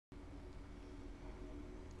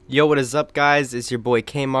Yo, what is up, guys? It's your boy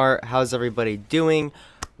Kmart. How's everybody doing?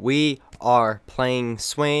 We are playing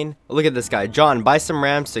Swain. Look at this guy. John, buy some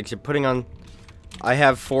RAM sticks. You're putting on... I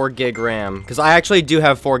have 4 gig RAM. Because I actually do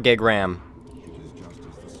have 4 gig RAM.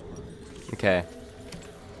 Okay.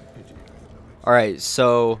 Alright,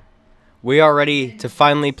 so... we are ready to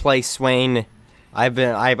finally play Swain. I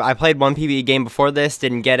played one PvE game before this,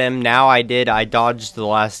 didn't get him. Now I did. I dodged the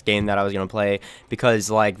last game that I was gonna play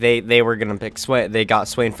because like they were gonna pick Swain. They got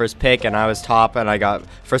Swain first pick, and I was top, and I got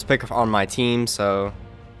first pick on my team. So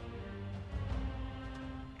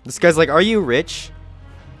this guy's like, "Are you rich?"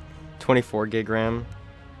 24 gig RAM.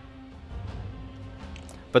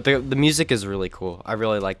 But the music is really cool. I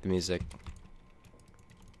really like the music.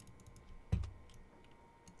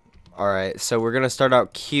 Alright, so we're gonna start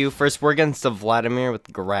out Q. First, we're against the Vladimir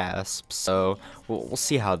with Grasp, so we'll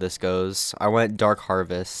see how this goes. I went Dark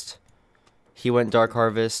Harvest. He went Dark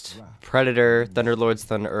Harvest. Predator, Thunderlord's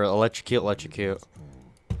Thunder, or Electrocute. Alright,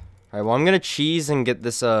 well, I'm gonna cheese and get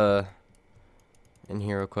this, in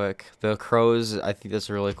here real quick. The crows, I think that's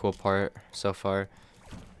a really cool part so far.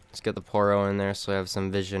 Let's get the Poro in there so I have some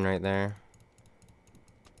vision right there.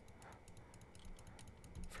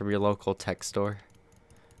 From your local tech store.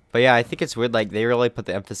 But yeah, I think it's weird, like, they really put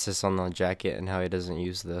the emphasis on the jacket and how he doesn't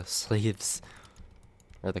use the sleeves.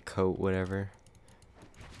 Or the coat, whatever.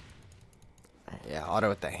 Yeah, auto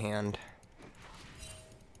with the hand.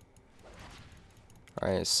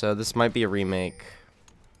 Alright, so this might be a remake.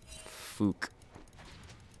 Fook.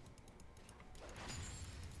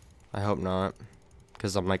 I hope not.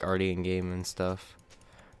 Because I'm, like, already in game and stuff.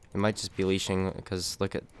 It might just be leashing, because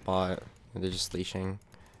look at bot. They're just leashing.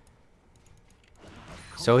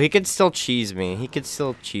 So he could still cheese me. He could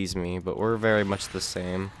still cheese me, but we're very much the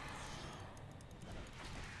same.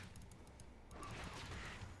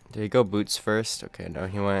 Did he go boots first? Okay, no,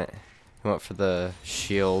 he went for the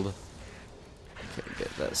shield. Okay,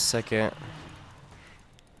 get that second.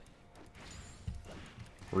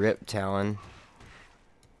 Rip Talon.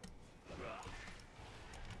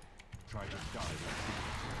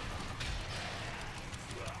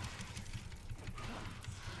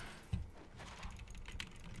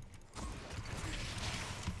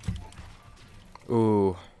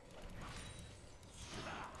 Ooh.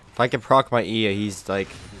 If I could proc my E, he's like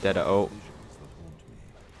dead. Oh.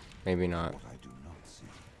 Maybe not.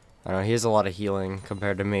 I don't know, he has a lot of healing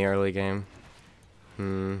compared to me early game.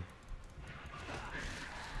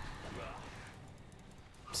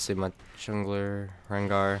 See my jungler,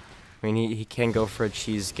 Rengar. I mean, he can go for a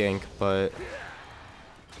cheese gank, but...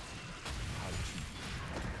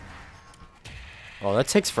 oh, that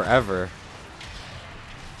takes forever.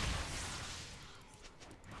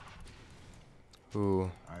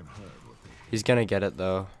 Ooh. He's gonna get it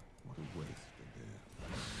though.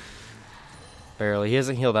 Barely. He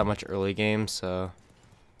hasn't healed that much early game, so.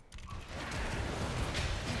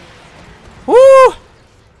 Woo!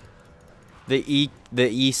 The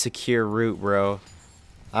E secure route, bro.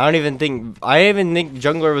 I didn't even think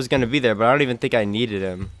jungler was gonna be there, but I don't even think I needed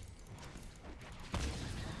him.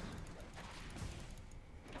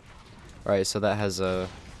 Alright, so that has a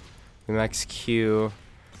max Q.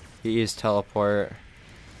 He used teleport.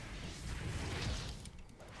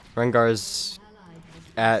 Rengar's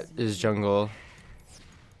at his jungle.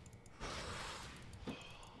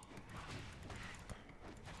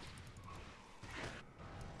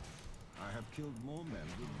 I have killed more men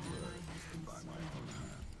with words by my own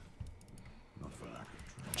hand. Not for lack of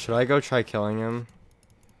trying. Should I go try killing him?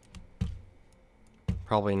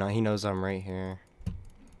 Probably not. He knows I'm right here.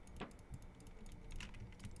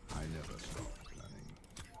 I never stop planning.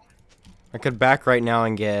 I could back right now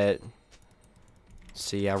and get...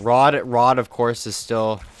 so yeah, Rod of course is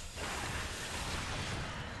still...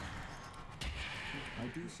 I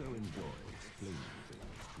do so enjoy explaining things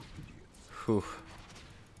to idiots. whew.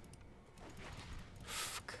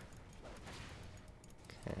 Fuck.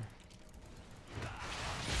 Okay.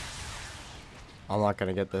 I'm not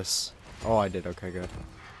gonna get this. Oh, I did. Okay, good.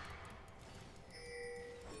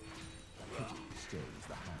 Pity stays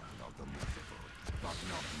the hand of the merciful, but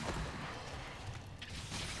not mine.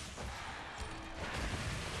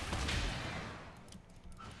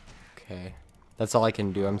 Okay. That's all I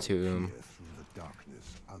can do. I'm too Fear through the darkness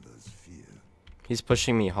others fear. He's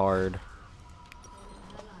pushing me hard.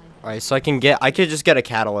 Alright, so I could just get a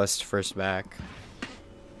catalyst first back.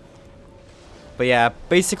 But yeah,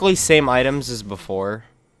 basically same items as before.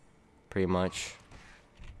 Pretty much.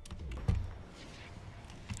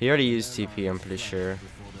 He already used TP, I'm pretty sure.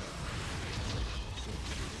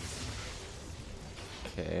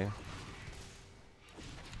 Okay.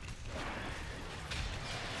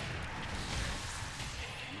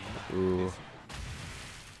 Ooh.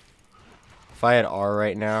 If I had R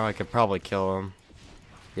right now, I could probably kill him.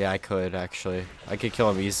 Yeah, I could actually. I could kill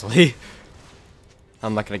him easily.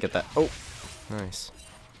 I'm not gonna get that. Oh, nice.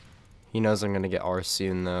 He knows I'm gonna get R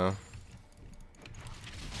soon though.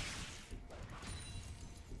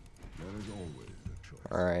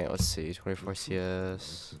 Alright, let's see. 24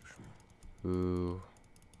 CS. Ooh.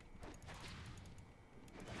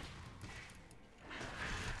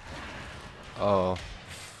 Oh.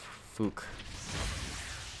 Fook.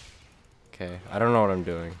 Okay, I don't know what I'm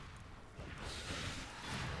doing.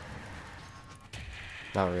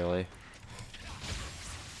 Not really.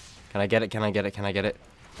 Can I get it? Can I get it? Can I get it?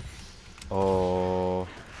 Oh.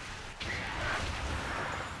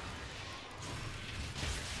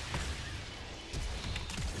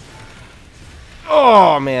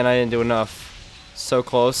 Oh man, I didn't do enough. So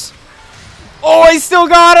close. Oh, I still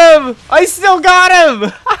got him! I still got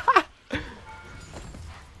him!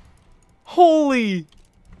 Holy.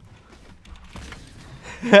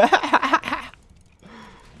 I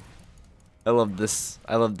love this.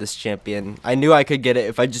 I love this champion. I knew I could get it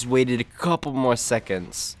if I just waited a couple more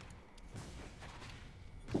seconds.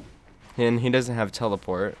 And he doesn't have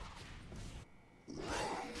teleport.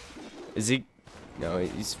 Is he? No,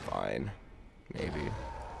 he's fine. Maybe.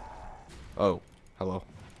 Oh, hello.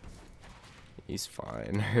 He's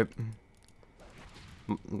fine.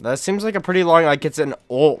 That seems like a pretty long, like it's an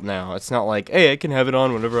ult now. It's not like, hey, I can have it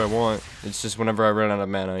on whenever I want. It's just whenever I run out of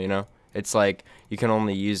mana, you know? It's like, you can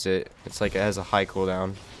only use it. It's like it has a high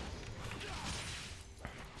cooldown.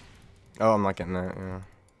 Oh, I'm not getting that, yeah.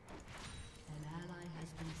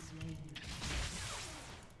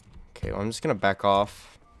 Okay, well, I'm just gonna back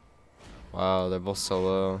off. Wow, they're both so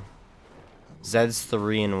low. Zed's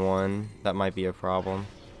 3 and 1. That might be a problem.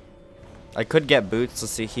 I could get boots.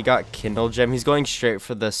 Let's see. He got Kindle Gem. He's going straight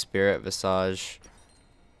for the Spirit Visage.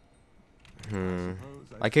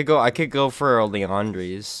 I could go for a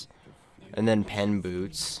Leandri's and then pen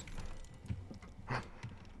boots.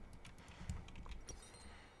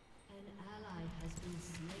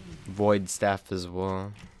 Void Staff as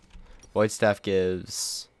well. Void Staff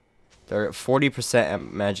gives 40% at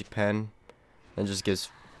Magic Pen, and just gives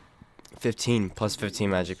 15 plus 15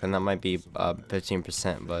 Magic Pen. That might be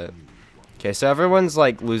 15%, but okay. So everyone's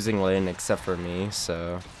like losing lane except for me.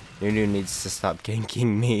 So Nunu needs to stop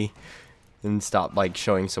ganking me and stop like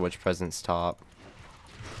showing so much presence top.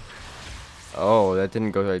 Oh, that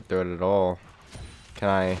didn't go right through it at all. Can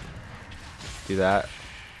I do that?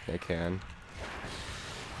 I can.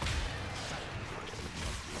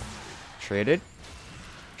 Traded?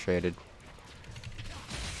 Traded.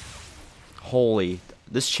 Holy,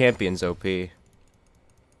 this champion's OP. I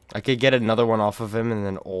could get another one off of him and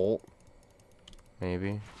then ult.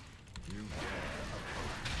 Maybe.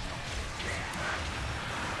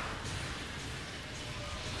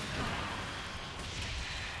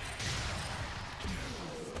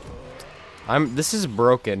 This is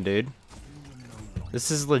broken, dude.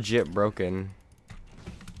 This is legit broken.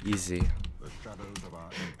 Easy.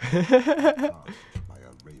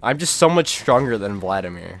 I'm just so much stronger than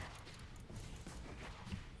Vladimir.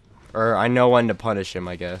 Or I know when to punish him,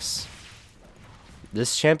 I guess.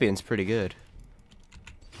 This champion's pretty good.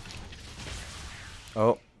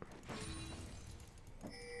 Oh.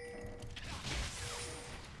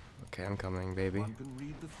 Okay, I'm coming, baby.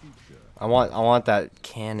 I want that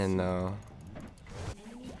cannon though.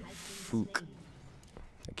 Fook.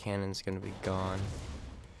 The cannon's gonna be gone.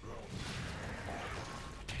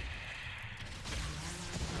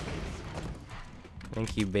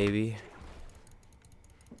 Thank you, baby.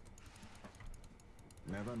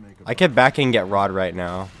 I could back and get Rod right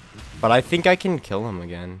now, but I think I can kill him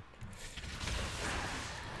again.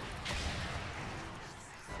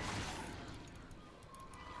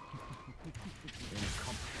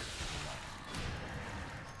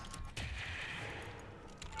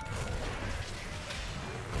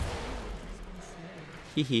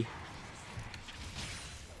 Hehe.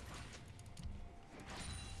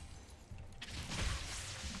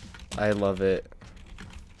 I love it.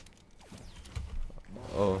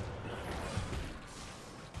 Oh.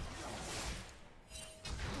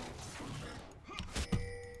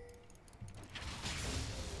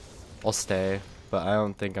 I'll stay, but I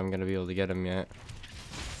don't think I'm gonna be able to get him yet.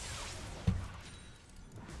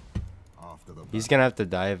 He's gonna have to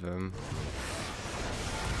dive him.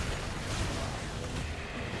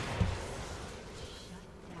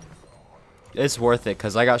 It's worth it,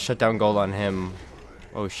 because I got shut down gold on him.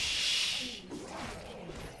 Oh, shh.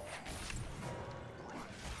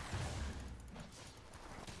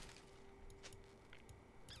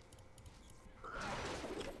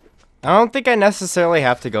 I don't think I necessarily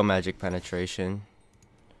have to go magic penetration,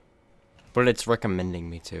 but it's recommending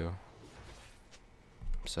me to.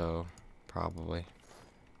 So, probably.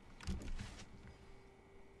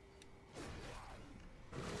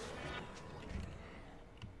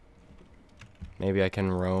 Maybe I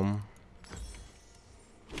can roam.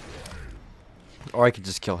 Or I could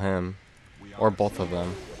just kill him. Or both of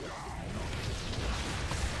them.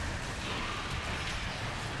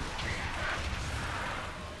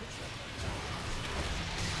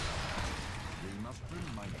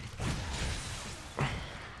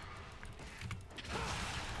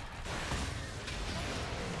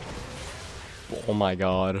 Oh my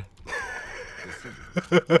god.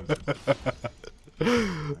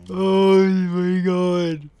 Oh my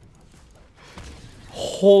god.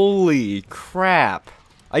 Holy crap.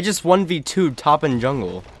 I just 1v2'd top and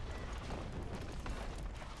jungle.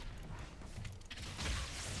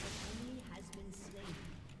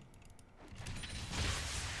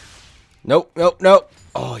 Nope, nope, nope.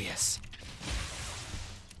 Oh, yes.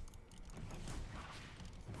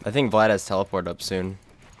 I think Vlad has teleport up soon.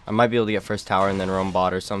 I might be able to get first tower and then roam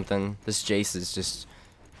bot or something. This Jace is just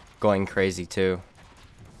going crazy too.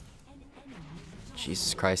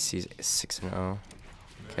 Jesus Christ, he's 6-0.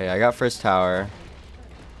 Okay, I got first tower.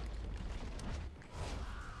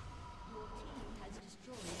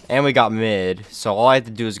 And we got mid, so all I have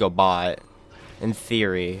to do is go bot. In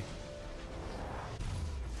theory.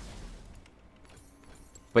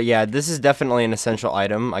 But yeah, this is definitely an essential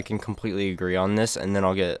item. I can completely agree on this, and then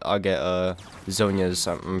I'll get Zhonya's,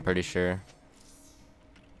 I'm pretty sure.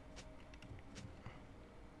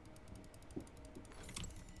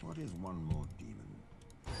 What is one more demon?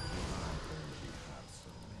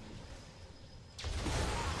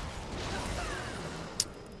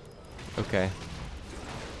 Okay.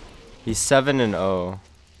 He's 7-0.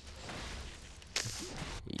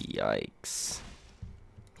 Yikes.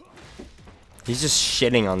 He's just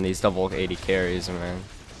shitting on these double 80 carries, man.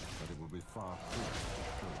 But it will be far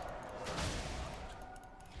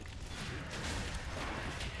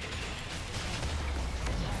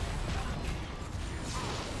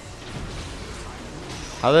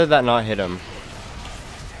How did that not hit him?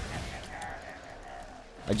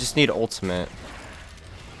 I just need ultimate.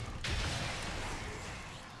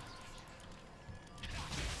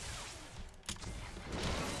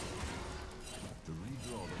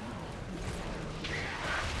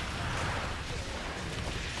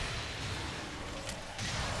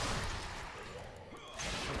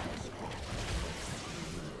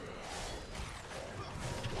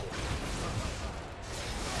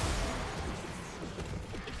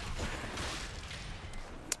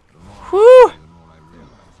 Whew!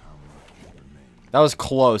 That was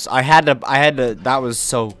close. I had to, that was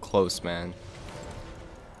so close, man.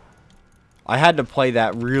 I had to play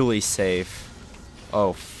that really safe.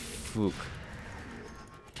 Oh, fuck.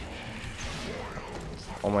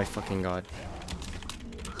 Oh my fucking god.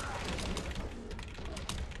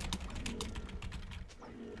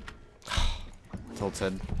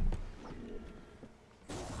 Tilted.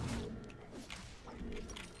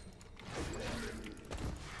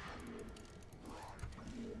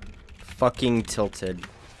 Fucking tilted.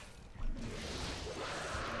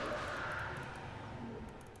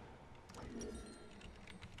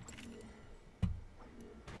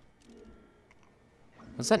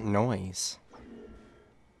 What's that noise?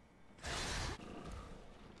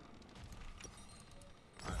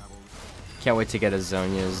 Can't wait to get a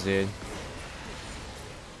Zhonya's, dude.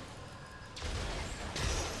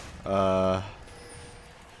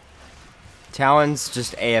 Talon's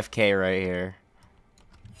just AFK right here.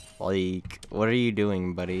 Like, what are you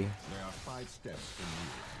doing, buddy? There are 5 steps in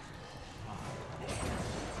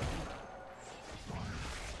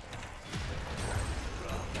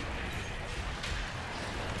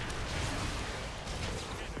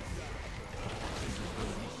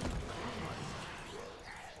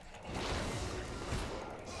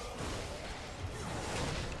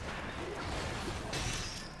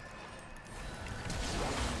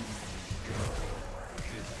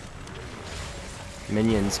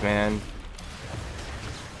Minions, man.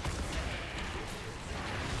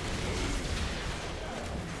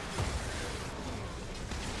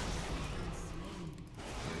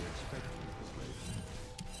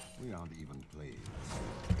 We aren't even playing.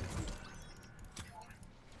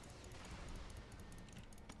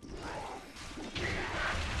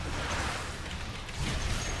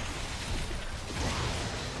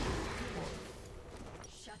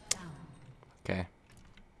 Okay.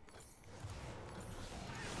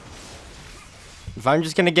 If I'm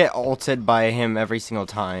just gonna get ulted by him every single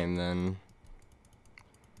time, then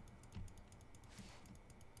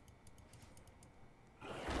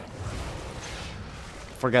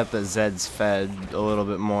forget that Zed's fed a little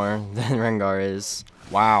bit more than Rengar is.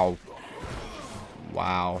 Wow.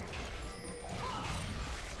 Wow.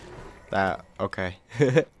 That, okay.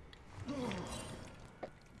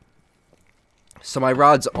 So my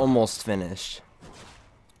rod's almost finished.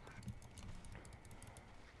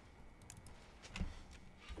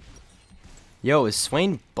 Yo, is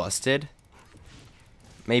Swain busted?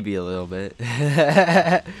 Maybe a little bit.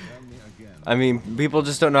 I mean, people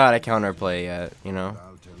just don't know how to counterplay yet, you know.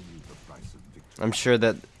 I'm sure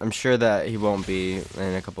that he won't be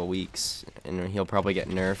in a couple weeks, and he'll probably get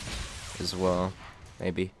nerfed as well,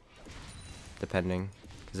 maybe, depending,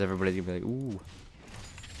 because everybody's gonna be like, ooh,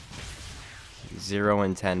 0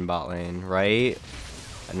 and 10 bot lane, right?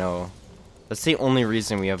 I know. That's the only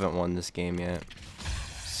reason we haven't won this game yet.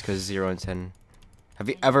 Just because 0 and 10. Have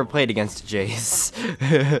you ever played against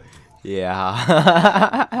Jace?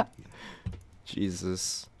 Yeah.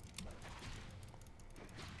 Jesus.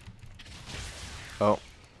 Oh.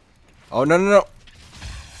 Oh, no, no, no.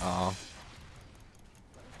 Oh.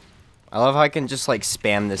 I love how I can just, like,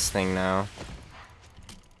 spam this thing now.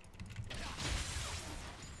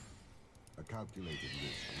 A calculated risk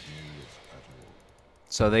is no risk at all.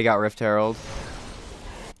 So they got Rift Herald.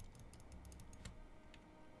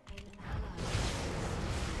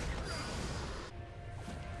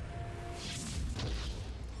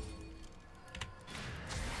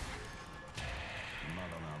 Not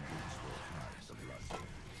on our boots will hide the blood.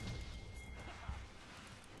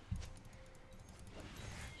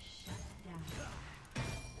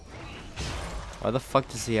 Why the fuck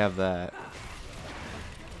does he have that?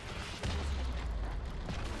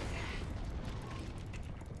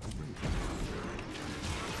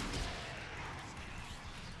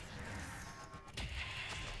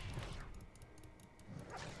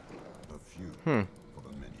 A few Hmm. for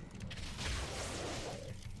the many.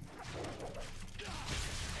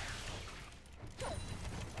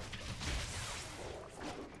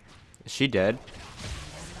 Is she dead?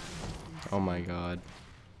 Oh my god.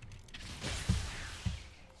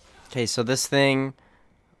 Okay, so this thing,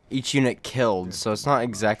 each unit killed, so it's not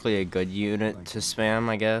exactly a good unit to spam,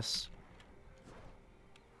 I guess.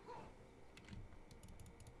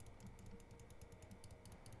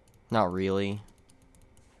 Not really.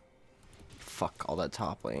 Fuck all that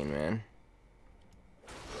top lane, man.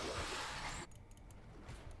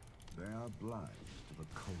 They are blind to the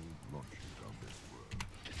cold logic of this world.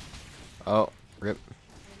 Oh, rip.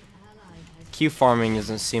 Q farming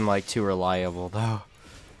doesn't seem like too reliable, though.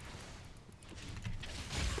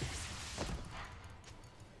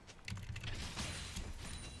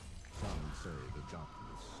 Some say the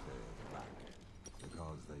darkness stay back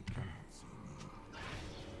because they cannot see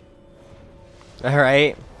me.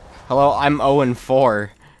 Alright. Hello, I'm 0 and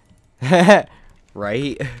 4.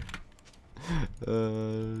 Right?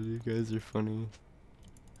 You guys are funny.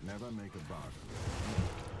 Never make a bargain.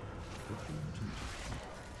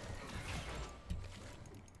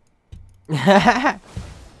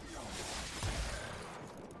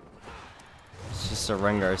 It's just a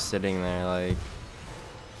Rengar sitting there, like.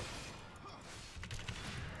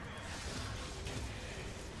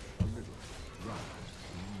 A little rise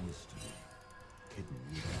in mystery, hidden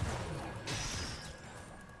within.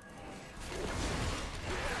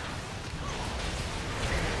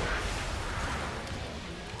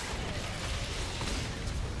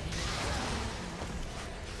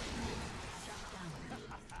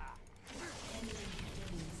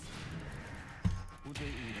 Would they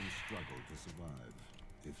even struggle to survive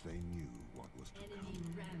if they knew what was to come?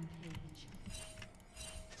 Rampage.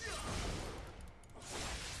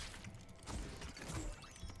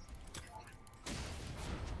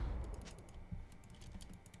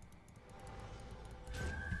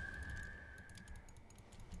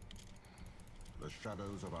 The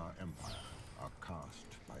shadows of our empire are cast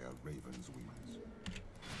by a raven's wings.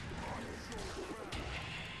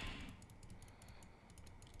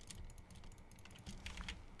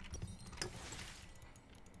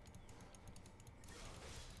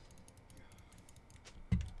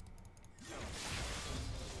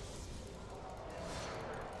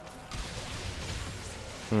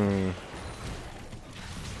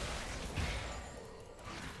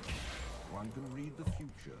 One can read the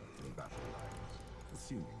future in battle lines,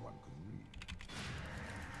 assuming one can read.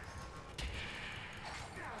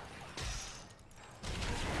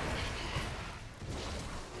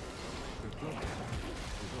 Diplomacy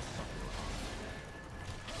is a subtle art.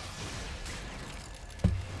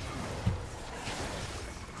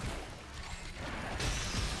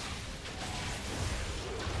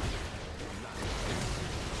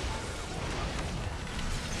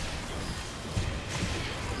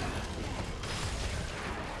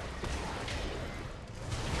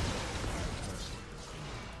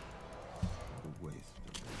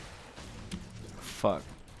 fuck?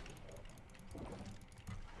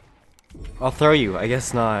 I'll throw you. I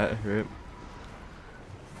guess not. Rip.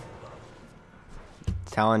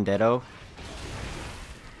 Talon Ditto?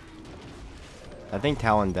 I think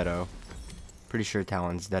Talon Ditto. Pretty sure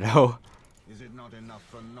Talon's Ditto. Is it not enough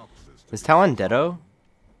for Noxus to Is Talon Ditto?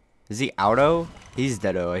 Is he Auto? He's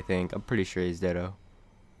Ditto, I think. I'm pretty sure he's Ditto.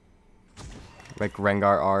 Like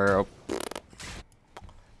Rengar R.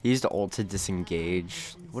 He used the ult to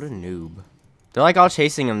disengage. What a noob. They're like all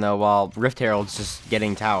chasing him though while Rift Herald's just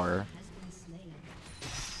getting tower.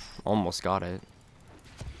 Almost got it.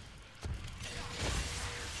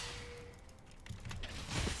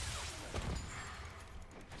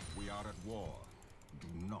 We are at war. Do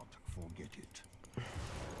not forget it.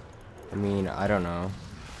 I mean, I don't know.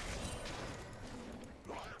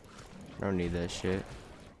 I don't need that shit.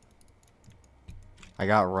 I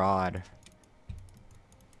got Rod.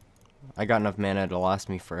 I got enough mana to last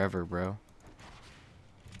me forever, bro.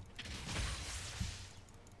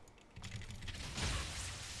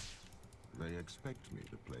 They expect me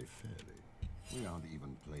to play fairly. We aren't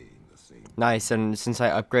even playing the same. Nice, and since I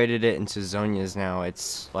upgraded it into Zhonya's now,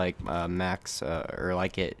 it's like max, or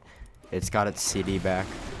like it's got its CD back.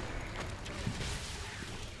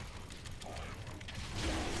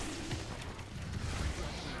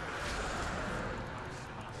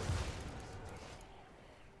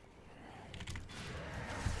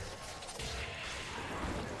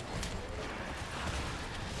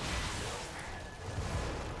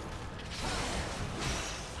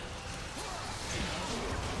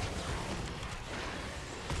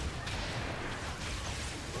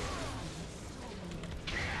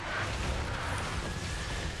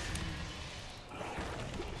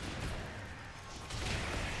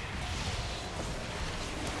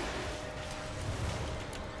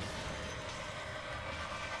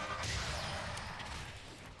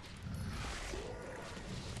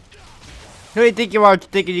 Who do you think you are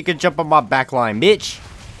thinking you can jump on my back line, bitch?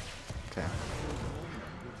 Okay.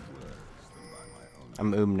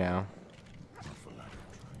 I'm now.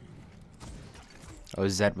 Oh,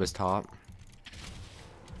 Zed was top.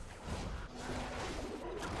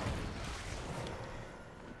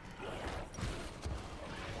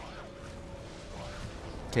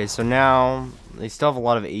 Okay, so now they still have a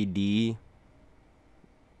lot of AD. He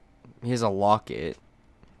has a locket.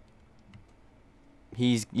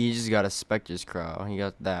 He just got a Spectre's Crow. He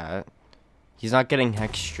got that. He's not getting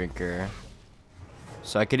Hex Drinker.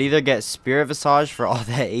 So I could either get Spirit Visage for all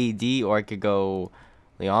that AD, or I could go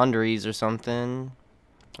Leandries or something.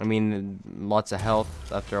 I mean, lots of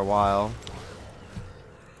health after a while.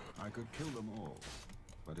 I could kill them all,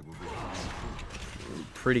 but it would be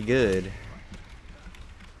Pretty good.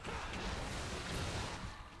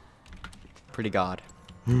 Pretty god.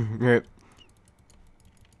 Rip.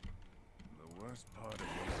 the worst part of the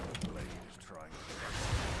blade is trying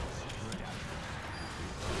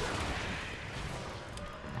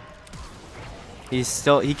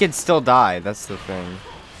to He can still die, that's the thing.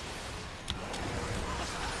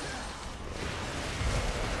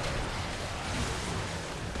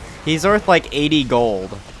 He's worth like 80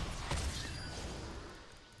 gold.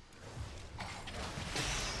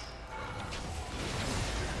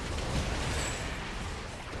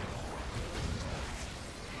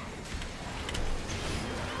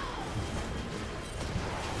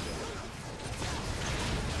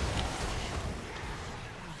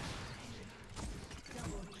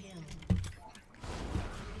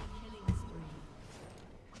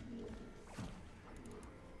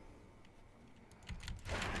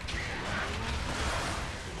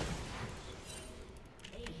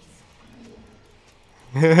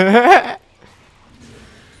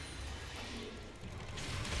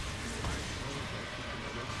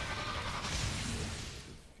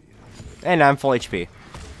 And I'm full HP.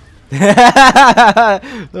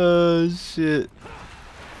 Oh shit.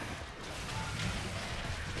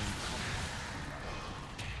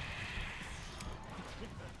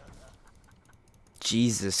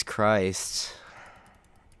 Jesus Christ.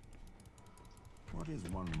 What is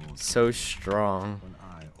one more So strong. when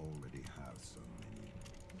I already have so many?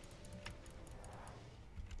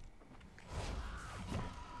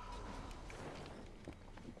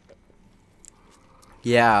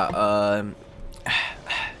 Yeah,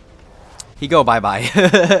 he go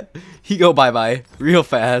bye-bye. He go bye-bye real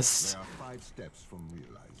fast. There are 5 steps from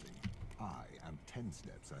realizing I am 10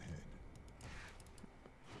 steps ahead.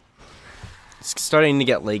 It's starting to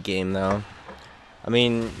get late game though. I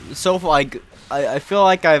mean, so far, like I feel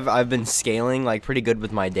like I've been scaling like pretty good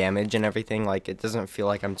with my damage and everything. Like it doesn't feel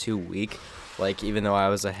like I'm too weak. Like even though I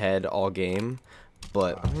was ahead all game,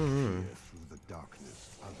 but Through the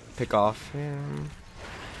darkness, others pick off him.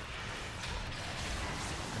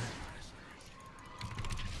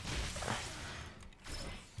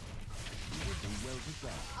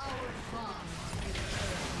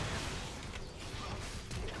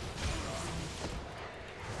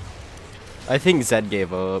 I think Zed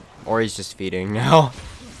gave up, or he's just feeding now.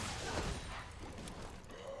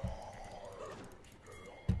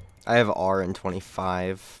 I have R in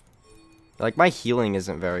 25. Like, my healing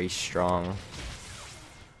isn't very strong.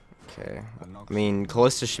 Okay. I mean,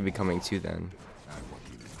 Callista should be coming too then.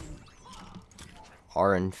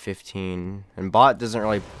 R in 15. And bot doesn't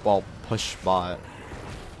really, well, push bot.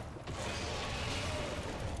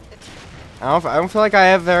 I don't feel like I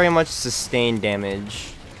have very much sustained damage.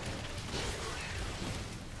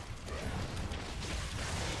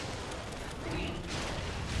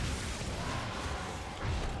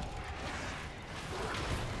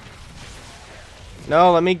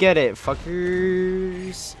 No, let me get it,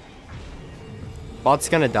 fuckers. Bot's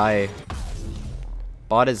gonna die.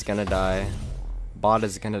 Bot is gonna die. Bot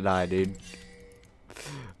is gonna die, dude.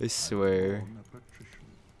 I swear.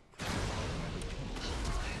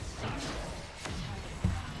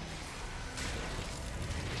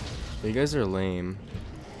 You guys are lame.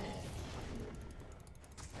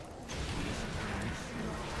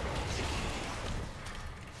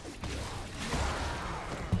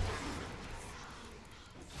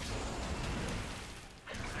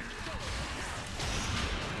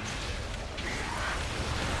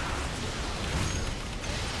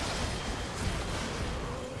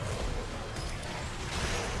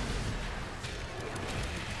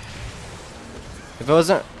 If it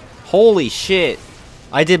wasn't... Holy shit!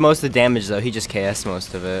 I did most of the damage though, he just KS'd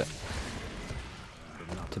most of it.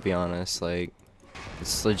 To be honest, like...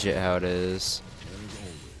 It's legit how it is.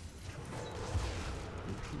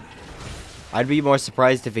 I'd be more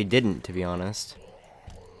surprised if he didn't, to be honest.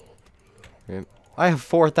 Yep. I have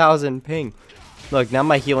 4,000 ping! Look, now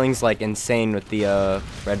my healing's like insane with the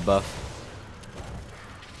red buff.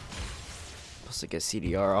 Supposed to get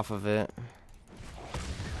CDR off of it.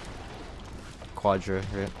 Quadra,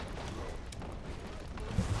 right?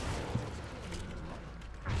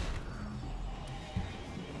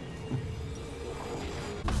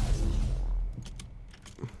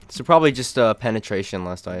 So probably just a penetration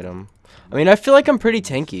last item. I mean, I feel like I'm pretty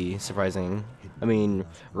tanky, surprising. I mean,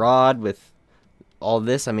 Rod with all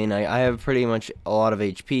this, I mean, I have pretty much a lot of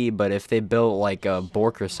HP, but if they built like a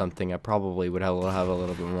Bork or something, I probably would have a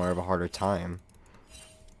little bit more of a harder time.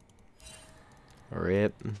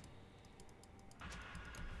 RIP.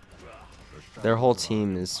 Their whole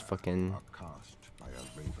team is fucking...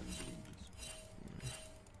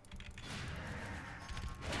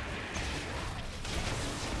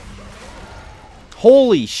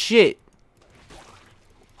 Holy shit!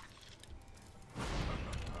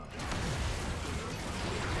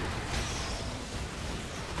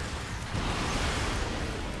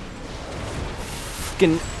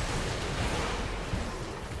 Fucking...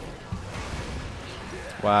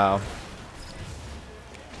 Wow.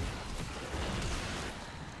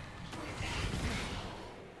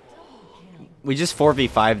 We just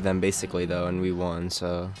 4v5 them basically though, and we won,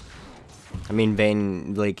 so... I mean,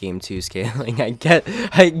 Vayne late game 2 scaling. I get,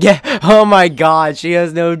 oh my god, she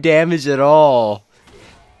has no damage at all.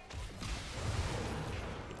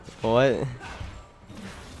 What?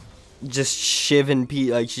 Just shiv and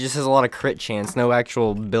P, like, she just has a lot of crit chance, no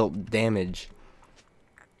actual built damage.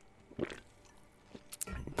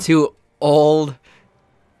 Too old.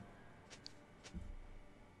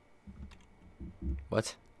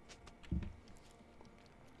 What?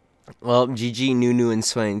 Well, GG, Nunu, and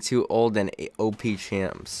Swain, 2 old and OP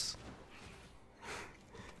champs.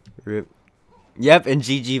 RIP. Yep, and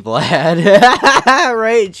GG Vlad.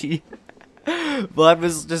 Right, Vlad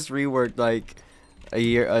was just reworked like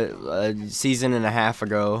a season and a half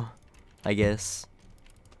ago, I guess.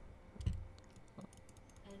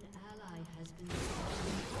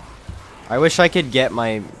 I wish I could get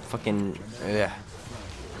my fucking... Ugh.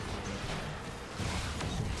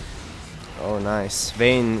 Oh, nice.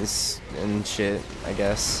 Vayne's and shit, I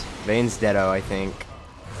guess. Vayne's deado, I think.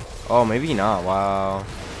 Oh, maybe not. Wow.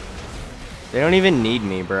 They don't even need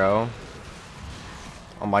me, bro.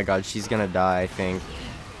 Oh my god, she's gonna die, I think.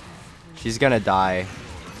 She's gonna die.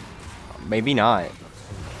 Maybe not.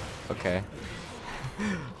 Okay.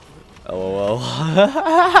 LOL.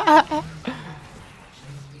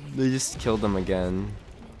 They just killed him again.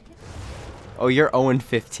 Oh, you're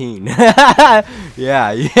 0-15.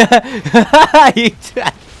 Yeah,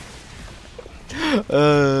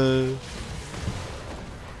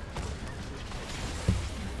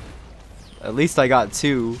 At least I got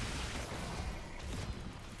 2.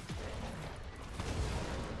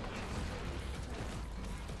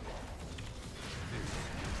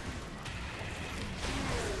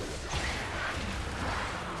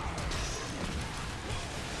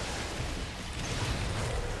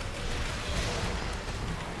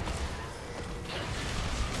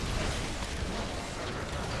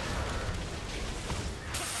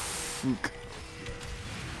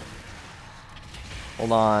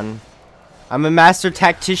 Hold on. I'm a master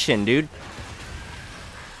tactician, dude.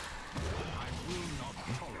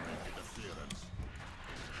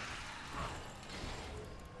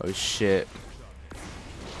 Oh shit.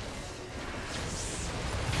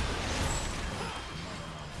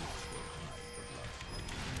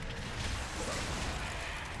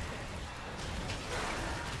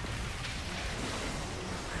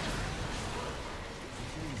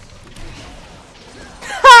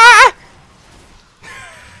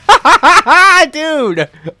 Dude,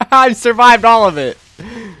 I survived all of it.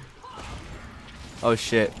 Oh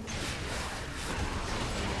shit.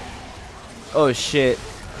 Oh shit.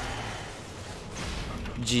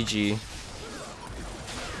 GG.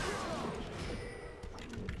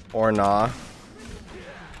 Or nah.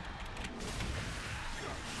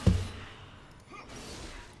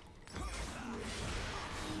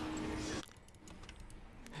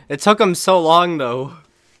 It took him so long though.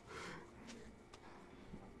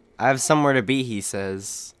 I have somewhere to be, he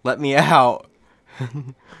says. Let me out.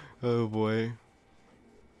 Oh boy.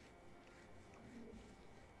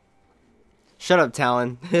 Shut up,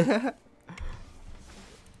 Talon.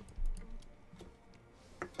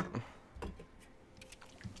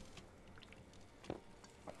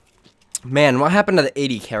 Man, what happened to the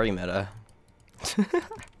 80 carry meta?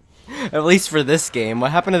 At least for this game.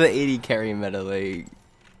 What happened to the 80 carry meta? Like,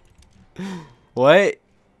 what?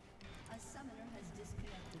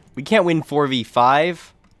 We can't win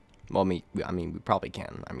 4v5. Well, I mean, we probably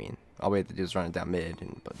can. I mean, all we have to do is run it down mid,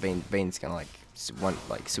 but Vayne's gonna like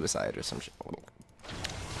suicide or some shit.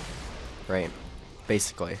 Right?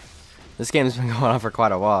 Basically, this game's been going on for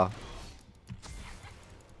quite a while.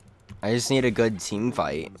 I just need a good team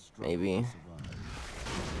fight, maybe.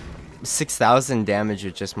 6,000 damage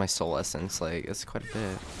with just my soul essence, like, it's quite a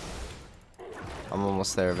bit. I'm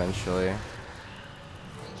almost there eventually.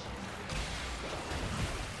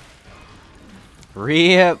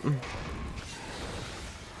 Rip.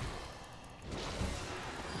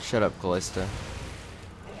 Shut up, Callista.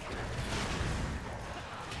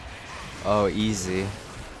 Oh, easy.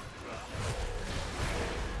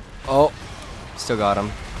 Oh, still got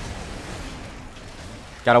him.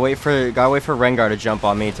 Gotta wait for Rengar to jump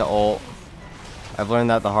on me to ult. I've learned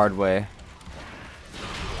that the hard way.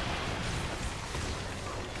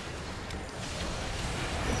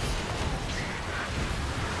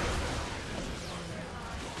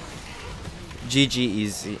 GG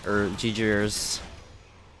easy, or GGers.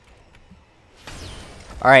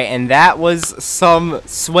 Alright, and that was some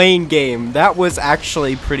Swain game. That was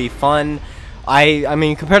actually pretty fun. I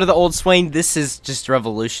mean, compared to the old Swain, this is just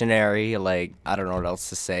revolutionary. Like, I don't know what else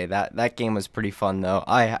to say. That game was pretty fun, though.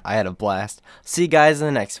 I had a blast. See you guys in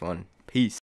the next one. Peace.